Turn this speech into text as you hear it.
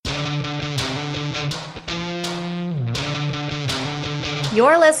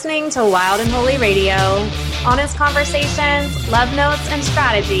You're listening to Wild and Holy Radio, honest conversations, love notes, and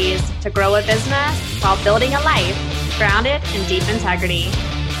strategies to grow a business while building a life grounded in deep integrity.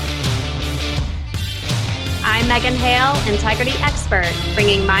 I'm Megan Hale, integrity expert,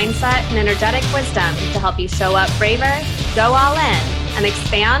 bringing mindset and energetic wisdom to help you show up braver, go all in, and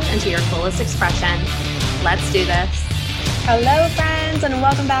expand into your fullest expression. Let's do this. Hello, friends, and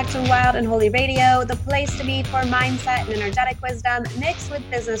welcome back to Wild and Holy Radio, the place to be for mindset and energetic wisdom mixed with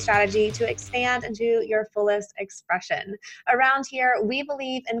business strategy to expand into your fullest expression. Around here, we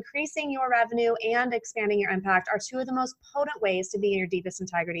believe increasing your revenue and expanding your impact are two of the most potent ways to be in your deepest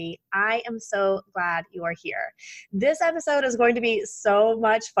integrity. I am so glad you are here. This episode is going to be so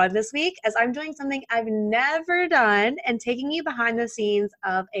much fun this week as I'm doing something I've never done and taking you behind the scenes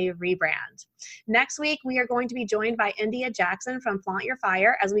of a rebrand. Next week, we are going to be joined by India Jackson from Flaunt Your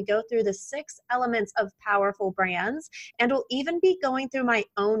Fire as we go through the 6 elements of powerful brands, and we'll even be going through my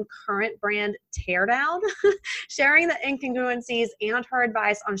own current brand teardown, sharing the incongruencies and her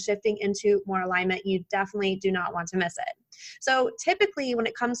advice on shifting into more alignment. You definitely do not want to miss it. So typically when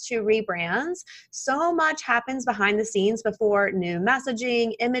it comes to rebrands, so much happens behind the scenes before new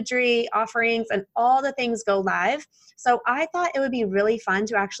messaging, imagery, offerings, and all the things go live. So I thought it would be really fun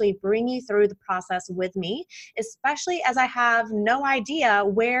to actually bring you through the process with me, especially as I have no idea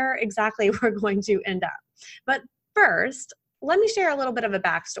where exactly we're going to end up. But first, let me share a little bit of a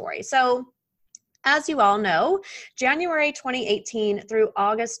backstory. So as you all know, January 2018 through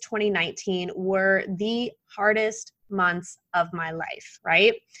August 2019 were the hardest months of my life,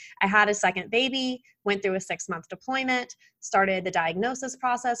 right? I had a second baby, went through a 6-month deployment, started the diagnosis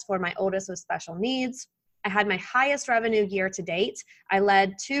process for my oldest with special needs. I had my highest revenue year to date. I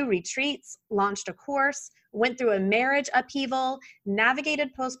led 2 retreats, launched a course, went through a marriage upheaval, navigated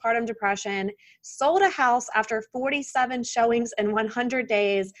postpartum depression, sold a house after 47 showings in 100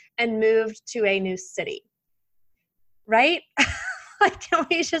 days, and moved to a new city. Right? Can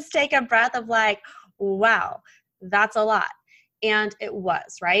we just take a breath of wow, that's a lot. And it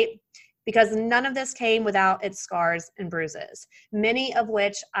was, right? Because none of this came without its scars and bruises, many of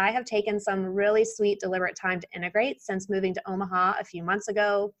which I have taken some really sweet, deliberate time to integrate since moving to Omaha a few months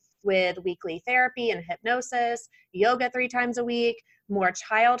ago with weekly therapy and hypnosis, yoga 3 times a week, more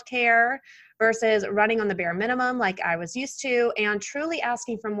childcare versus running on the bare minimum like I was used to, and truly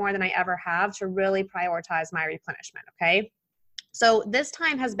asking for more than I ever have to really prioritize my replenishment, okay? So this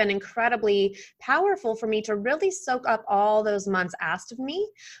time has been incredibly powerful for me to really soak up all those months asked of me,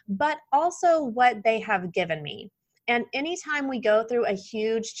 but also what they have given me. And anytime we go through a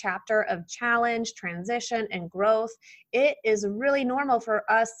huge chapter of challenge, transition, and growth, it is really normal for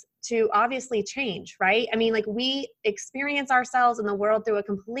us to obviously change, right? I mean, we experience ourselves in the world through a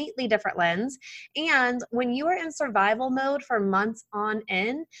completely different lens. And when you are in survival mode for months on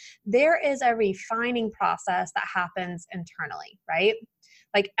end, there is a refining process that happens internally, right?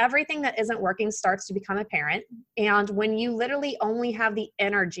 Everything that isn't working starts to become apparent. And when you literally only have the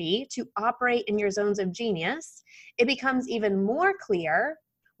energy to operate in your zones of genius, it becomes even more clear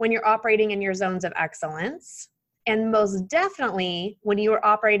when you're operating in your zones of excellence. And most definitely when you are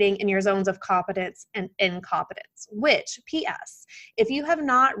operating in your zones of competence and incompetence, which, P.S., if you have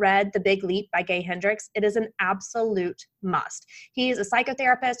not read The Big Leap by Gay Hendricks, it is an absolute must. He is a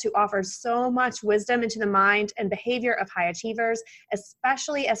psychotherapist who offers so much wisdom into the mind and behavior of high achievers,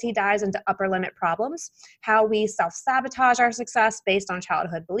 especially as he dives into upper limit problems, how we self-sabotage our success based on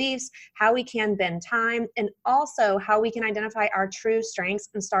childhood beliefs, how we can bend time, and also how we can identify our true strengths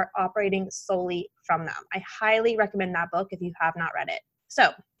and start operating solely from them. I highly recommend that book if you have not read it.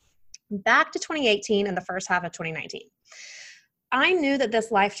 So back to 2018 and the first half of 2019. I knew that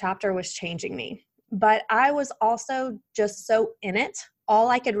this life chapter was changing me, but I was also just so in it. All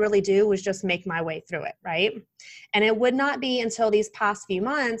I could really do was just make my way through it, right? And it would not be until these past few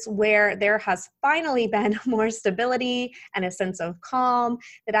months where there has finally been more stability and a sense of calm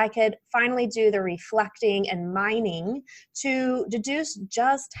that I could finally do the reflecting and mining to deduce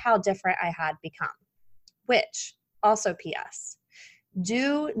just how different I had become. Which, also P.S.,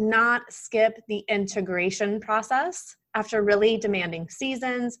 do not skip the integration process after really demanding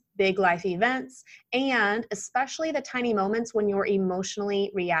seasons, big life events, and especially the tiny moments when you're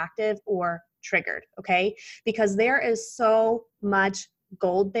emotionally reactive or triggered, okay? Because there is so much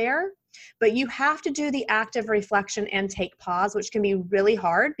gold there, but you have to do the active reflection and take pause, which can be really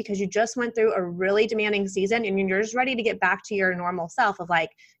hard because you just went through a really demanding season and you're just ready to get back to your normal self of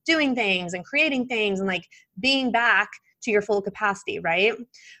doing things and creating things and being back to your full capacity, right?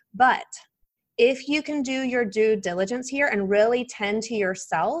 But if you can do your due diligence here and really tend to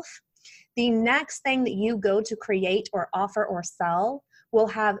yourself, the next thing that you go to create or offer or sell will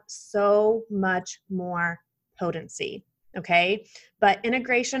have so much more potency, okay? But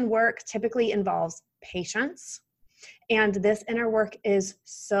integration work typically involves patience, and this inner work is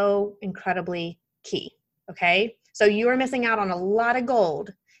so incredibly key, okay? So you are missing out on a lot of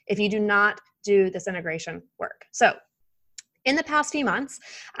gold if you do not do this integration work. So in the past few months,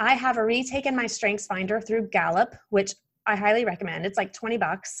 I have retaken my Strengths Finder through Gallup, which I highly recommend. It's like $20,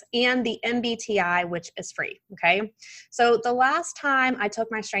 and the MBTI, which is free, okay? So the last time I took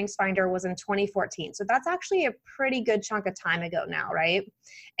my Strengths Finder was in 2014. So that's actually a pretty good chunk of time ago now, right?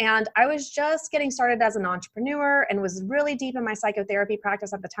 And I was just getting started as an entrepreneur and was really deep in my psychotherapy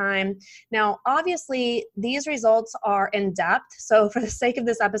practice at the time. Now, obviously, these results are in depth. So for the sake of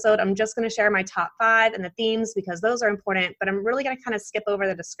this episode, I'm just going to share my top 5 and the themes because those are important, but I'm really going to kind of skip over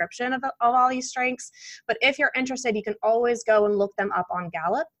the description of all these strengths. But if you're interested, you can always go and look them up on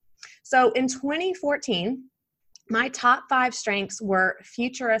Gallup. So in 2014, my top 5 strengths were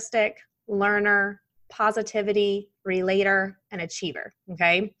futuristic, learner, positivity, relator, and achiever,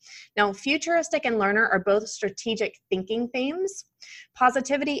 okay? Now, futuristic and learner are both strategic thinking themes.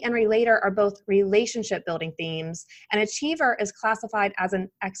 Positivity and relator are both relationship building themes, and achiever is classified as an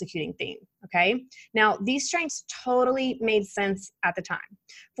executing theme, okay? Now, these strengths totally made sense at the time.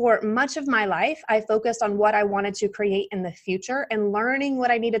 For much of my life, I focused on what I wanted to create in the future and learning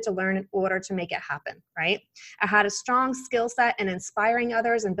what I needed to learn in order to make it happen, right? I had a strong skill set in inspiring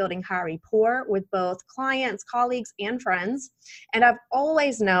others and building high rapport with both clients, colleagues, and friends. And I've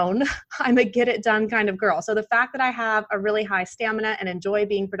always known I'm a get it done kind of girl. So the fact that I have a really high stamina and enjoy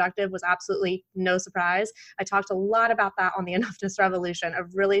being productive was absolutely no surprise. I talked a lot about that on the Enoughness Revolution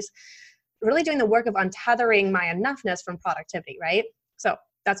of really doing the work of untethering my enoughness from productivity, right? So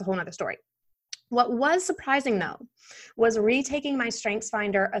that's a whole nother story. What was surprising though, was retaking my Strengths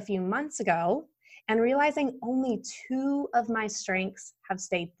Finder a few months ago and realizing only 2 of my strengths have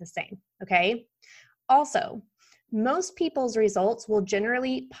stayed the same, okay? Also, most people's results will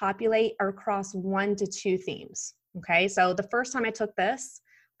generally populate across 1 to 2 themes, okay? So the first time I took this,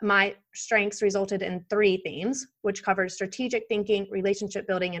 my strengths resulted in 3 themes, which covered strategic thinking, relationship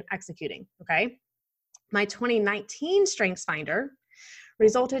building, and executing, okay? My 2019 Strengths Finder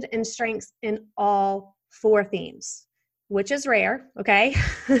resulted in strengths in all 4 themes, which is rare, okay?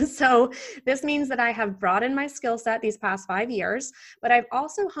 So this means that I have broadened my skill set these past 5 years, but I've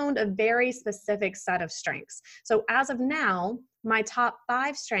also honed a very specific set of strengths. So as of now, my top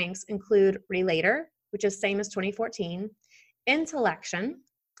 5 strengths include relator, which is same as 2014, intellection,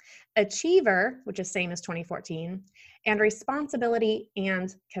 achiever, which is same as 2014, and responsibility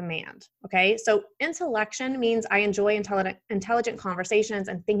and command, okay? So intellection means I enjoy intelligent conversations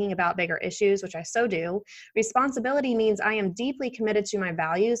and thinking about bigger issues, which I so do. Responsibility means I am deeply committed to my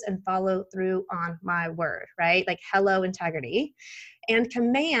values and follow through on my word, right? Like hello, integrity. And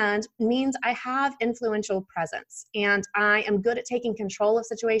command means I have influential presence and I am good at taking control of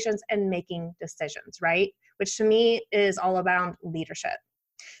situations and making decisions, right? Which to me is all about leadership.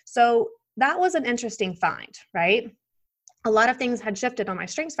 So that was an interesting find, right? A lot of things had shifted on my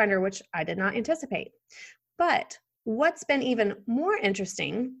Strengths Finder, which I did not anticipate. But what's been even more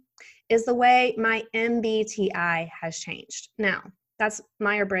interesting is the way my MBTI has changed. Now, that's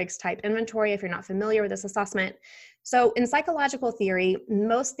Myers-Briggs type inventory if you're not familiar with this assessment. So in psychological theory,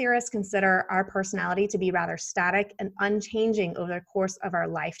 most theorists consider our personality to be rather static and unchanging over the course of our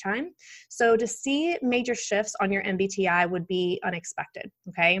lifetime. So to see major shifts on your MBTI would be unexpected,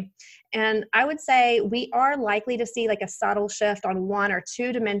 okay? And I would say we are likely to see like a subtle shift on 1 or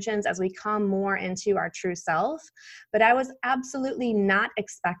 2 dimensions as we come more into our true self. But I was absolutely not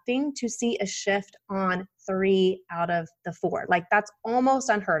expecting to see a shift on 3 out of the 4. Like that's almost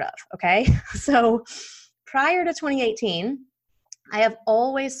unheard of, okay? So prior to 2018, I have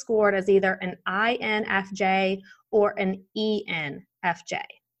always scored as either an INFJ or an ENFJ,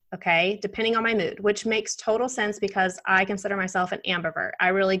 okay, depending on my mood, which makes total sense because I consider myself an ambivert. I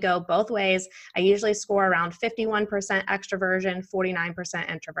really go both ways. I usually score around 51% extroversion, 49%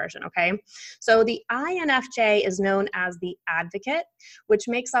 introversion, okay? So the INFJ is known as the advocate, which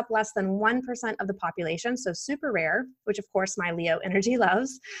makes up less than 1% of the population, so super rare, which of course my Leo energy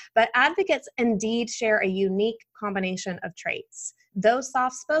loves. But advocates indeed share a unique combination of traits. Though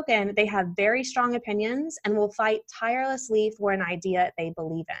soft-spoken, they have very strong opinions and will fight tirelessly for an idea they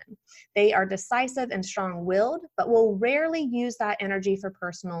believe in. They are decisive and strong-willed, but will rarely use that energy for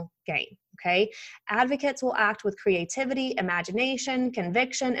personal gain, okay? Advocates will act with creativity, imagination,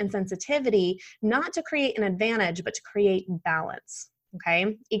 conviction, and sensitivity, not to create an advantage, but to create balance.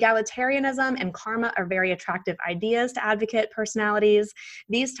 Okay. Egalitarianism and karma are very attractive ideas to advocate personalities.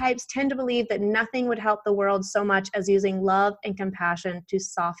 These types tend to believe that nothing would help the world so much as using love and compassion to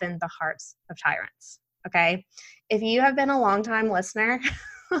soften the hearts of tyrants. Okay. If you have been a long-time listener,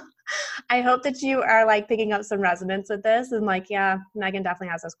 I hope that you are like picking up some resonance with this and like, yeah, Megan definitely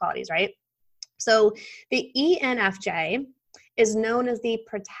has those qualities, right? So the ENFJ is known as the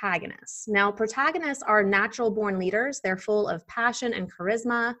protagonist. Now, protagonists are natural born leaders. They're full of passion and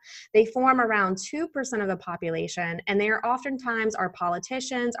charisma. They form around 2% of the population, and they are oftentimes our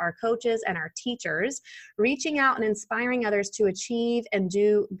politicians, our coaches, and our teachers, reaching out and inspiring others to achieve and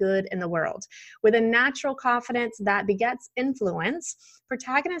do good in the world. With a natural confidence that begets influence,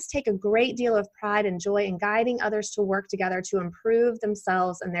 protagonists take a great deal of pride and joy in guiding others to work together to improve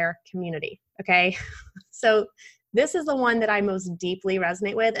themselves and their community. Okay, so this is the one that I most deeply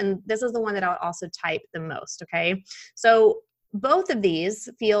resonate with, and this is the one that I would also type the most, okay? So both of these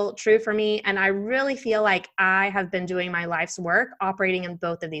feel true for me, and I really feel like I have been doing my life's work operating in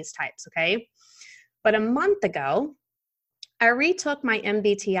both of these types, okay? But a month ago, I retook my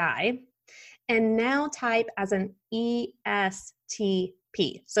MBTI and now type as an ESTP.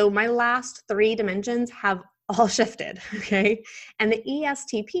 So my last 3 dimensions have all shifted, okay? And the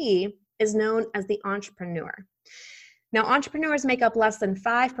ESTP is known as the entrepreneur. Now, entrepreneurs make up less than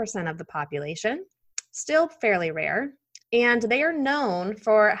 5% of the population, still fairly rare, and they are known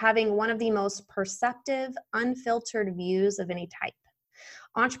for having one of the most perceptive, unfiltered views of any type.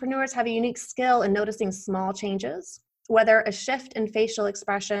 Entrepreneurs have a unique skill in noticing small changes, whether a shift in facial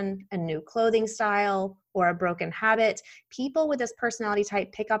expression, a new clothing style, or a broken habit. People with this personality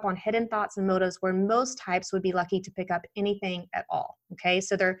type pick up on hidden thoughts and motives where most types would be lucky to pick up anything at all, okay?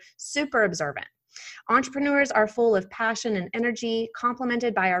 So they're super observant. Entrepreneurs are full of passion and energy,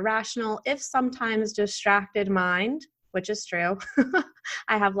 complemented by a rational, if sometimes distracted mind, which is true.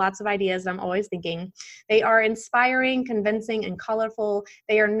 I have lots of ideas I'm always thinking. They are inspiring, convincing, and colorful.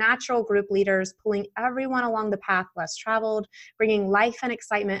 They are natural group leaders, pulling everyone along the path less traveled, bringing life and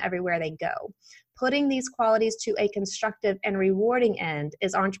excitement everywhere they go. Putting these qualities to a constructive and rewarding end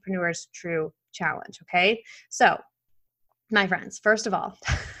is entrepreneurs' true challenge, okay? So, my friends, first of all,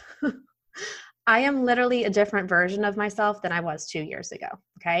 I am literally a different version of myself than I was 2 years ago,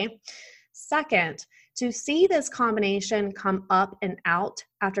 okay? Second, to see this combination come up and out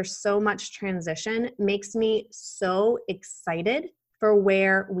after so much transition makes me so excited for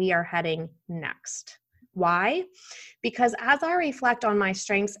where we are heading next. Why? Because as I reflect on my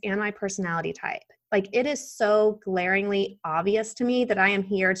strengths and my personality type, like it is so glaringly obvious to me that I am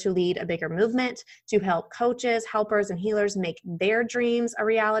here to lead a bigger movement, to help coaches, helpers, and healers make their dreams a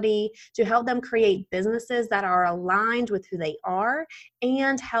reality, to help them create businesses that are aligned with who they are,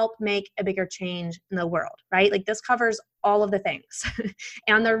 and help make a bigger change in the world, right? Like this covers all of the things.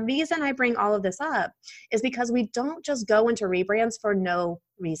 And the reason I bring all of this up is because we don't just go into rebrands for no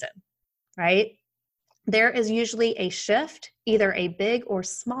reason, right? There is usually a shift, either a big or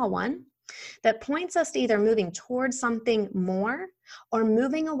small one, that points us to either moving towards something more or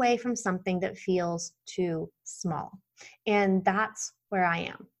moving away from something that feels too small. And that's where I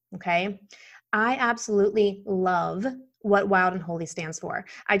am, okay? I absolutely love what Wild and Holy stands for.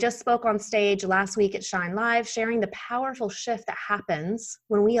 I just spoke on stage last week at Shine Live, sharing the powerful shift that happens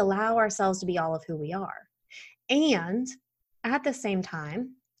when we allow ourselves to be all of who we are. And at the same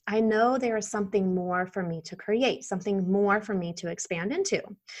time, I know there is something more for me to create, something more for me to expand into.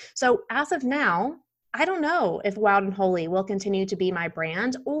 So as of now, I don't know if Wild and Holy will continue to be my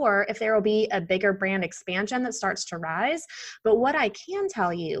brand or if there will be a bigger brand expansion that starts to rise. But what I can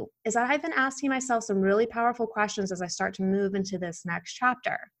tell you is that I've been asking myself some really powerful questions as I start to move into this next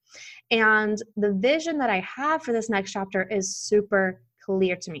chapter. And the vision that I have for this next chapter is super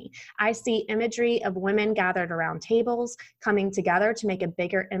clear to me. I see imagery of women gathered around tables, coming together to make a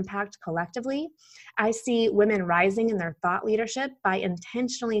bigger impact collectively. I see women rising in their thought leadership by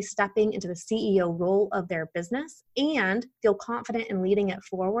intentionally stepping into the CEO role of their business and feel confident in leading it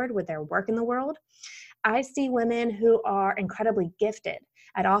forward with their work in the world. I see women who are incredibly gifted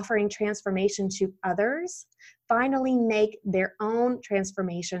at offering transformation to others finally make their own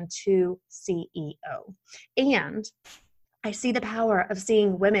transformation to CEO. And I see the power of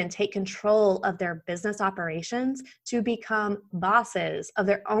seeing women take control of their business operations to become bosses of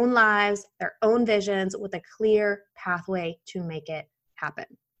their own lives, their own visions with a clear pathway to make it happen.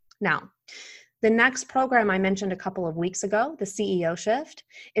 Now, The next program I mentioned a couple of weeks ago, the CEO Shift,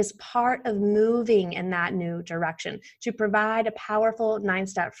 is part of moving in that new direction to provide a powerful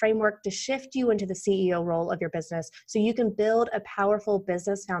 9-step framework to shift you into the CEO role of your business so you can build a powerful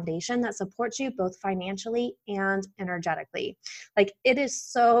business foundation that supports you both financially and energetically. Like, it is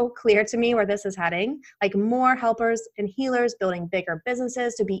so clear to me where this is heading, like more helpers and healers building bigger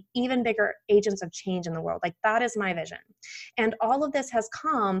businesses to be even bigger agents of change in the world. Like, that is my vision. And all of this has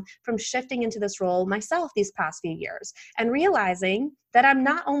come from shifting into this role myself these past few years and realizing that I'm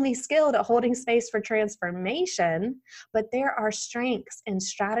not only skilled at holding space for transformation, but there are strengths in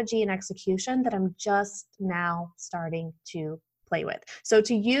strategy and execution that I'm just now starting to play with. So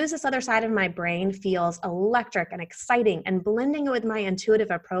to use this other side of my brain feels electric and exciting, and blending it with my intuitive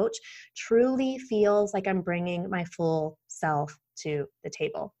approach truly feels like I'm bringing my full self to the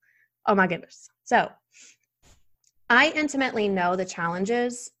table. Oh my goodness. So I intimately know the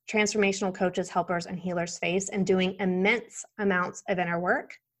challenges transformational coaches, helpers, and healers face in doing immense amounts of inner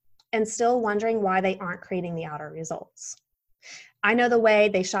work and still wondering why they aren't creating the outer results. I know the way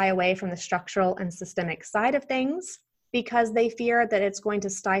they shy away from the structural and systemic side of things because they fear that it's going to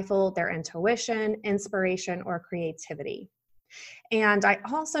stifle their intuition, inspiration, or creativity. And I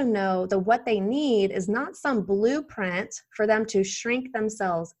also know that what they need is not some blueprint for them to shrink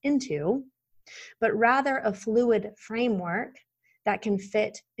themselves into, but rather a fluid framework that can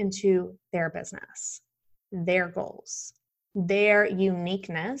fit into their business, their goals, their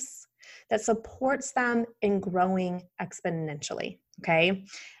uniqueness that supports them in growing exponentially, okay?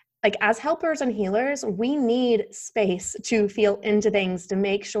 Like, as helpers and healers, we need space to feel into things to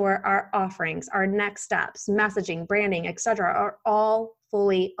make sure our offerings, our next steps, messaging, branding, etc., are all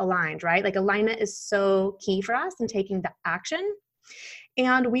fully aligned, right? Like, alignment is so key for us in taking the action.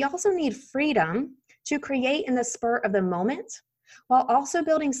 And we also need freedom to create in the spur of the moment while also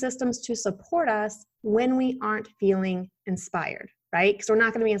building systems to support us when we aren't feeling inspired, right? Because we're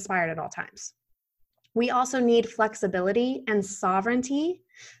not going to be inspired at all times. We also need flexibility and sovereignty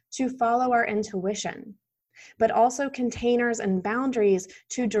to follow our intuition, but also containers and boundaries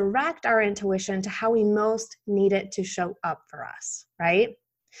to direct our intuition to how we most need it to show up for us, right?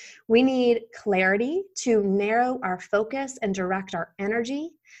 We need clarity to narrow our focus and direct our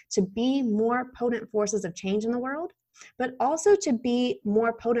energy to be more potent forces of change in the world, but also to be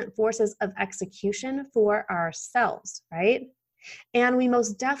more potent forces of execution for ourselves, right? And we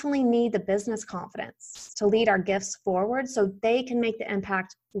most definitely need the business confidence to lead our gifts forward so they can make the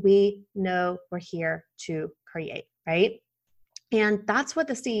impact we know we're here to create, right? And that's what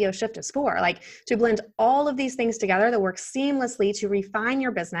the CEO Shift is for, like to blend all of these things together that work seamlessly to refine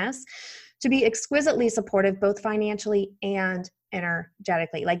your business, to be exquisitely supportive both financially and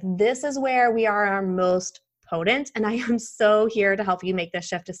energetically. Like, this is where we are our most potent, and I am so here to help you make this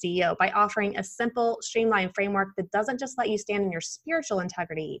shift to CEO by offering a simple, streamlined framework that doesn't just let you stand in your spiritual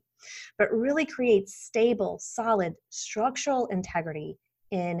integrity, but really creates stable, solid, structural integrity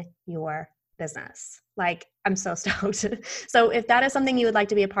in your business. Like, I'm so stoked. So if that is something you would like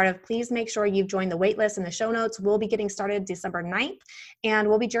to be a part of, please make sure you've joined the waitlist in the show notes. We'll be getting started December 9th, and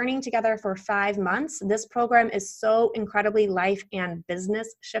we'll be journeying together for 5 months. This program is so incredibly life and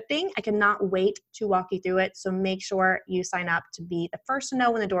business shifting. I cannot wait to walk you through it. So make sure you sign up to be the first to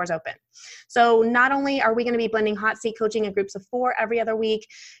know when the doors open. So not only are we going to be blending hot seat coaching in groups of 4 every other week,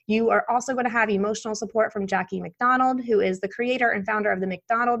 you are also going to have emotional support from Jackie McDonald, who is the creator and founder of the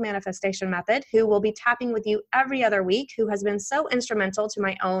McDonald Manifestation Method, who will be tapping with you every other week, who has been so instrumental to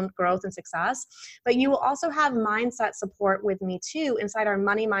my own growth and success. But you will also have mindset support with me too inside our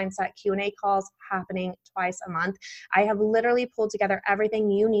money mindset Q&A calls happening twice a month. I have literally pulled together everything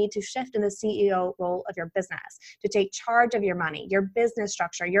you need to shift in the CEO role of your business, to take charge of your money, your business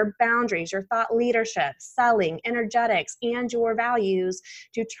structure, your boundaries, your thought leadership, selling, energetics, and your values,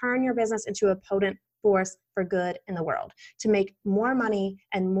 to turn your business into a potent force for good in the world, to make more money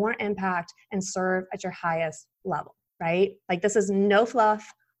and more impact and serve at your highest level, right? Like, this is no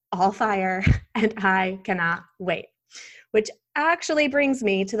fluff, all fire, and I cannot wait. Which actually brings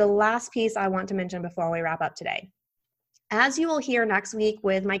me to the last piece I want to mention before we wrap up today. As you will hear next week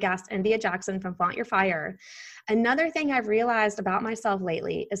with my guest, India Jackson from Flaunt Your Fire, another thing I've realized about myself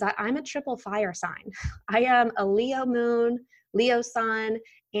lately is that I'm a triple fire sign. I am a Leo moon, Leo sun,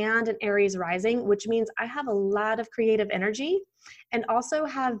 and an Aries rising, which means I have a lot of creative energy and also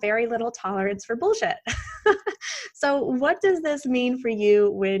have very little tolerance for bullshit. So what does this mean for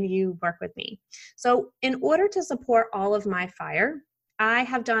you when you work with me? So in order to support all of my fire, I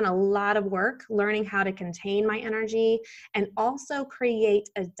have done a lot of work learning how to contain my energy and also create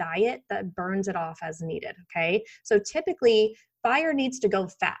a diet that burns it off as needed, okay? So typically, fire needs to go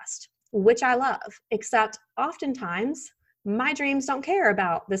fast. which I love, except oftentimes my dreams don't care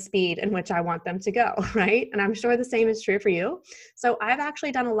about the speed in which I want them to go, right? And I'm sure the same is true for you. So I've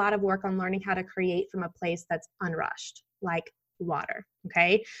actually done a lot of work on learning how to create from a place that's unrushed, like water,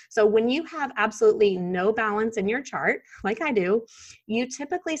 okay? So when you have absolutely no balance in your chart, like I do, you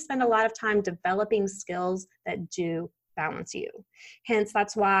typically spend a lot of time developing skills that do balance you. Hence,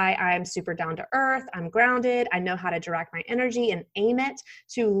 that's why I'm super down to earth, I'm grounded, I know how to direct my energy and aim it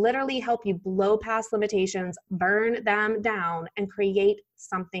to literally help you blow past limitations, burn them down, and create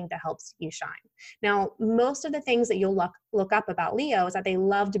something that helps you shine. Now, most of the things that you'll look up about Leo is that they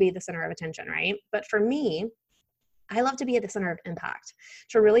love to be the center of attention, right? But for me, I love to be at the center of impact,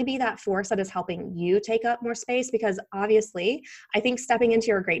 to really be that force that is helping you take up more space, because obviously I think stepping into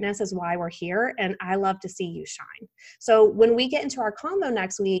your greatness is why we're here, and I love to see you shine. So when we get into our combo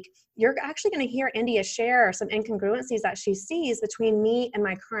next week, you're actually going to hear India share some incongruencies that she sees between me and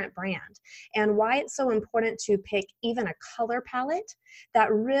my current brand, and why it's so important to pick even a color palette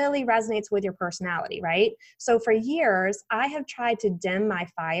that really resonates with your personality, right? So for years, I have tried to dim my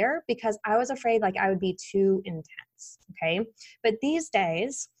fire because I was afraid like I would be too intense, okay? But these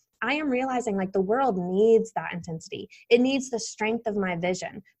days, I am realizing like the world needs that intensity. It needs the strength of my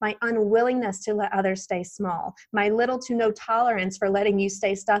vision, my unwillingness to let others stay small, my little to no tolerance for letting you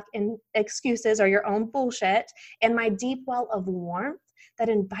stay stuck in excuses or your own bullshit, and my deep well of warmth that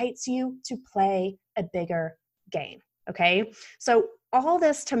invites you to play a bigger game, okay? So all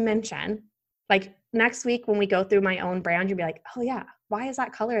this to mention, like next week when we go through my own brand, you'll be like, oh yeah, why is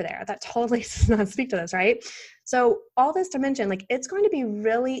that color there? That totally does not speak to this, right? So all this to mention, like it's going to be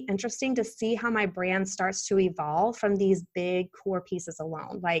really interesting to see how my brand starts to evolve from these big core pieces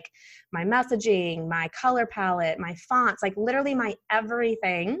alone, like my messaging, my color palette, my fonts, like literally my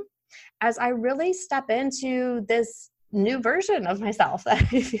everything, as I really step into this new version of myself that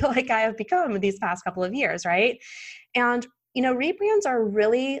I feel like I have become these past couple of years, right? And you know, rebrands are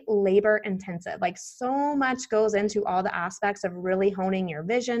really labor intensive. Like so much goes into all the aspects of really honing your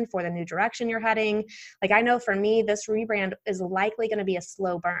vision for the new direction you're heading. Like I know for me, this rebrand is likely going to be a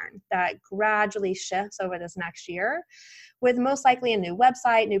slow burn that gradually shifts over this next year, with most likely a new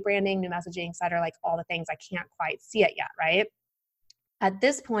website, new branding, new messaging, et cetera, like all the things. I can't quite see it yet, right? At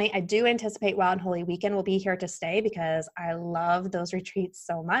this point, I do anticipate Wild and Holy Weekend will be here to stay because I love those retreats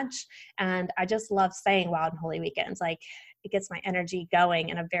so much. And I just love saying Wild and Holy Weekends. Like it gets my energy going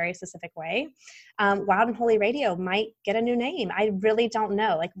in a very specific way. Wild and Holy Radio might get a new name. I really don't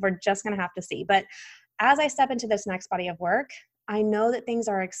know. Like we're just going to have to see. But as I step into this next body of work, I know that things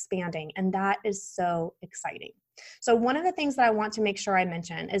are expanding, and that is so exciting. So one of the things that I want to make sure I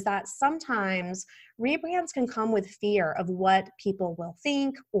mention is that sometimes rebrands can come with fear of what people will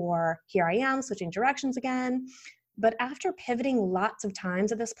think, or here I am switching directions again. But after pivoting lots of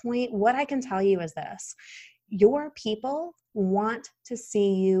times at this point, what I can tell you is this: your people want to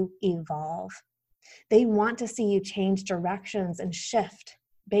see you evolve. They want to see you change directions and shift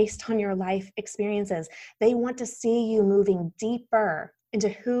based on your life experiences. They want to see you moving deeper into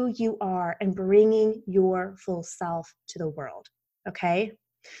who you are and bringing your full self to the world, okay?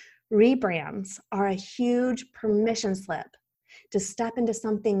 Rebrands are a huge permission slip to step into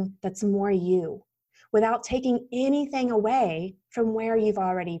something that's more you without taking anything away from where you've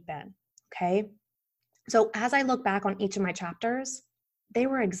already been, okay? So as I look back on each of my chapters, they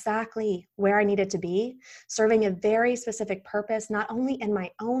were exactly where I needed to be, serving a very specific purpose, not only in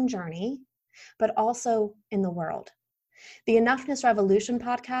my own journey, but also in the world. The Enoughness Revolution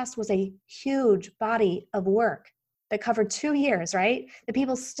podcast was a huge body of work that covered 2 years, right? That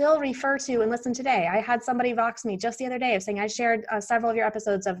people still refer to and listen today. I had somebody vox me just the other day of saying I shared several of your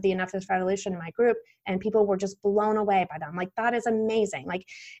episodes of the Enoughness Revolution in my group, and people were just blown away by them. Like, that is amazing. Like,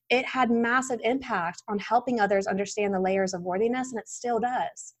 it had massive impact on helping others understand the layers of worthiness, and it still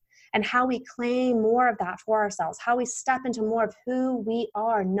does. And how we claim more of that for ourselves, how we step into more of who we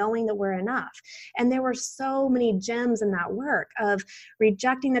are, knowing that we're enough. And there were so many gems in that work of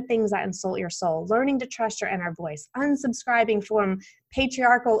rejecting the things that insult your soul, learning to trust your inner voice, unsubscribing from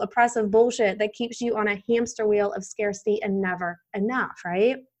patriarchal, oppressive bullshit that keeps you on a hamster wheel of scarcity and never enough,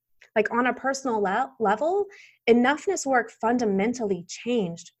 right? Like, on a personal level, enoughness work fundamentally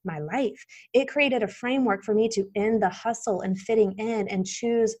changed my life. It created a framework for me to end the hustle and fitting in and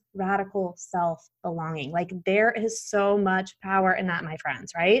choose radical self-belonging. Like, there is so much power in that, my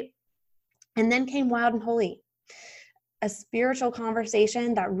friends, right? And then came Wild and Holy, a spiritual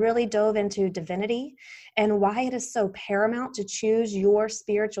conversation that really dove into divinity and why it is so paramount to choose your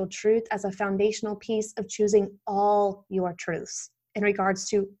spiritual truth as a foundational piece of choosing all your truths. in regards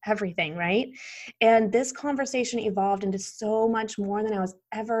to everything, right? And this conversation evolved into so much more than I was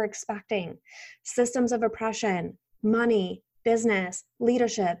ever expecting. Systems of oppression, money, business,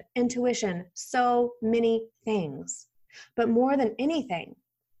 leadership, intuition, so many things. But more than anything,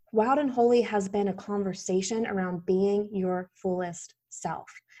 Wild and Holy has been a conversation around being your fullest self,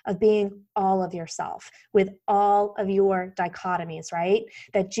 of being all of yourself with all of your dichotomies, right?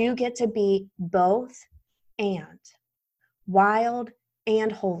 That you get to be both and wild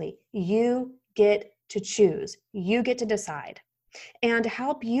and holy. You get to choose. You get to decide. And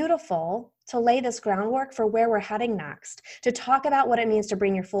how beautiful to lay this groundwork for where we're heading next, to talk about what it means to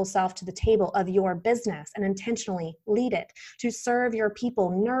bring your full self to the table of your business and intentionally lead it, to serve your people,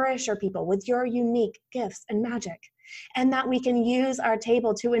 nourish your people with your unique gifts and magic, and that we can use our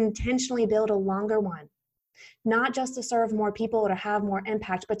table to intentionally build a longer one. Not just to serve more people or to have more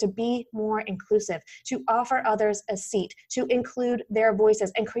impact, but to be more inclusive, to offer others a seat, to include their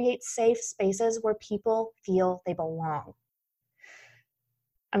voices and create safe spaces where people feel they belong.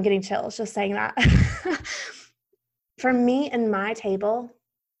 I'm getting chills just saying that. For me and my table,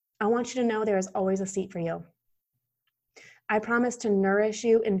 I want you to know there is always a seat for you. I promise to nourish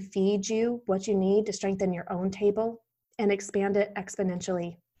you and feed you what you need to strengthen your own table and expand it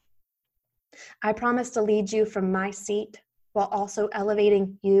exponentially. I promise to lead you from my seat while also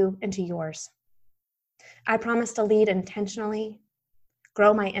elevating you into yours. I promise to lead intentionally,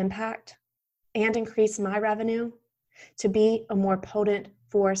 grow my impact, and increase my revenue to be a more potent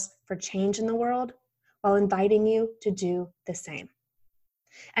force for change in the world while inviting you to do the same.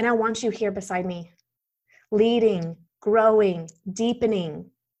 And I want you here beside me, leading, growing,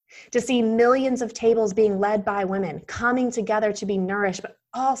 deepening, to see millions of tables being led by women, coming together to be nourished, but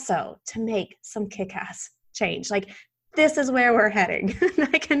also to make some kick-ass change. Like, this is where we're heading.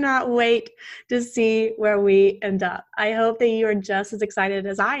 I cannot wait to see where we end up. I hope that you are just as excited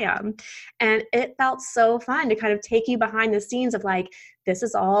as I am. And it felt so fun to kind of take you behind the scenes of like, this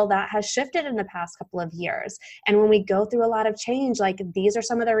is all that has shifted in the past couple of years. And when we go through a lot of change, like these are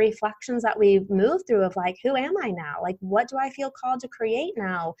some of the reflections that we've moved through of like, who am I now? Like, what do I feel called to create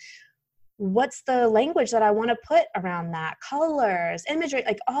now? What's the language that I want to put around that? Colors, imagery,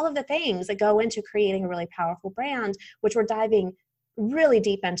 like all of the things that go into creating a really powerful brand, which we're diving really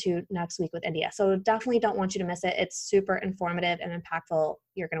deep into next week with India. So definitely don't want you to miss it. It's super informative and impactful.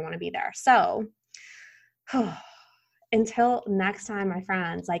 You're going to want to be there. So until next time, my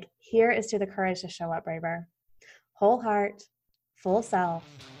friends, like here is to the courage to show up braver. Whole heart, full self,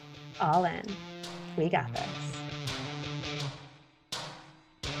 all in. We got this.